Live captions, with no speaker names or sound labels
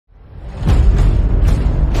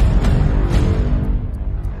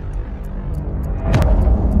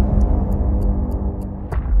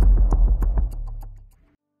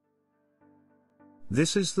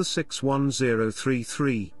This is the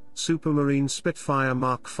 61033 Supermarine Spitfire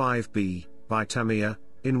Mk.Vb by Tamiya,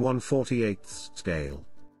 in 1/48 scale.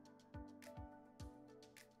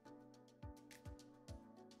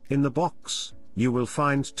 In the box, you will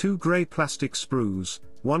find 2 grey plastic sprues,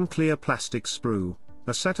 1 clear plastic sprue,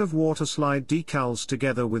 a set of waterslide decals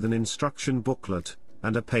together with an instruction booklet,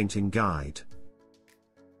 and a painting guide.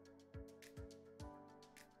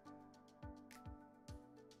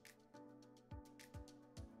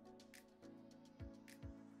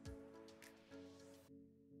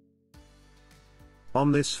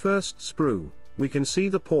 On this first sprue, we can see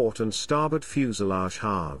the port and starboard fuselage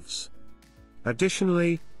halves.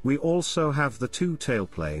 Additionally, we also have the 2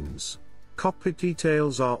 tailplanes. Cockpit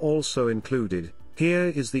details are also included. Here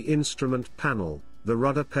is the instrument panel, the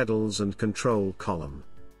rudder pedals and control column.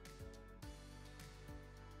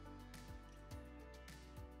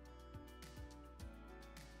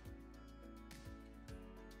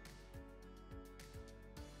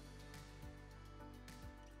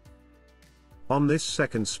 On this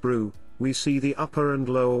second sprue, we see the upper and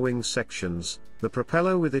lower wing sections, the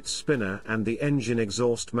propeller with its spinner and the engine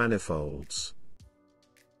exhaust manifolds.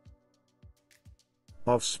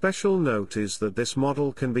 Of special note is that this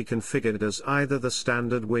model can be configured as either the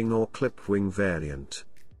standard wing or clip wing variant.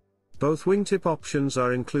 Both wingtip options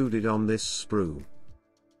are included on this sprue.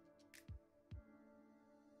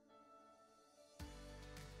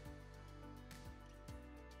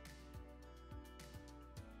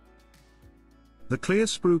 The clear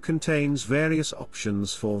sprue contains various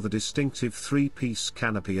options for the distinctive 3-piece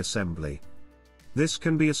canopy assembly. This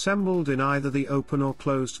can be assembled in either the open or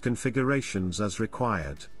closed configurations as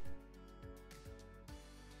required.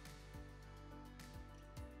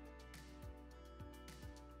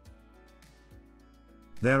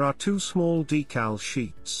 There are 2 small decal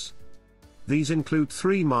sheets. These include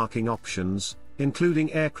 3 marking options,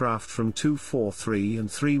 including aircraft from 243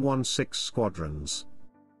 and 316 squadrons.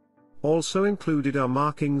 Also included are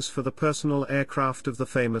markings for the personal aircraft of the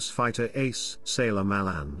famous fighter ace, Sailor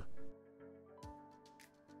Malan.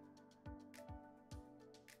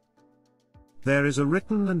 There is a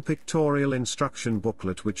written and pictorial instruction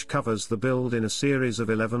booklet which covers the build in a series of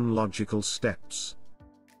 11 logical steps.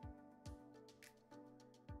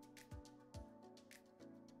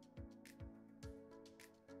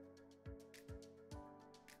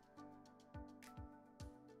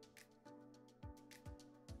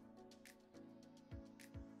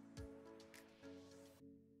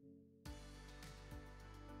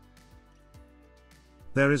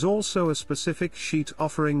 There is also a specific sheet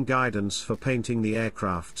offering guidance for painting the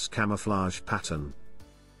aircraft's camouflage pattern.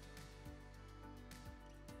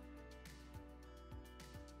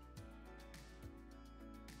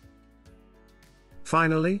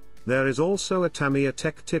 Finally, there is also a Tamiya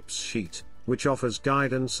Tech Tips sheet, which offers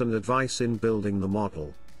guidance and advice in building the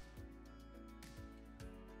model.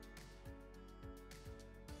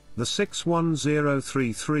 The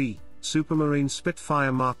 61033 Supermarine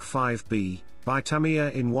Spitfire Mk.Vb by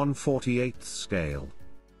Tamiya in 1/48 scale.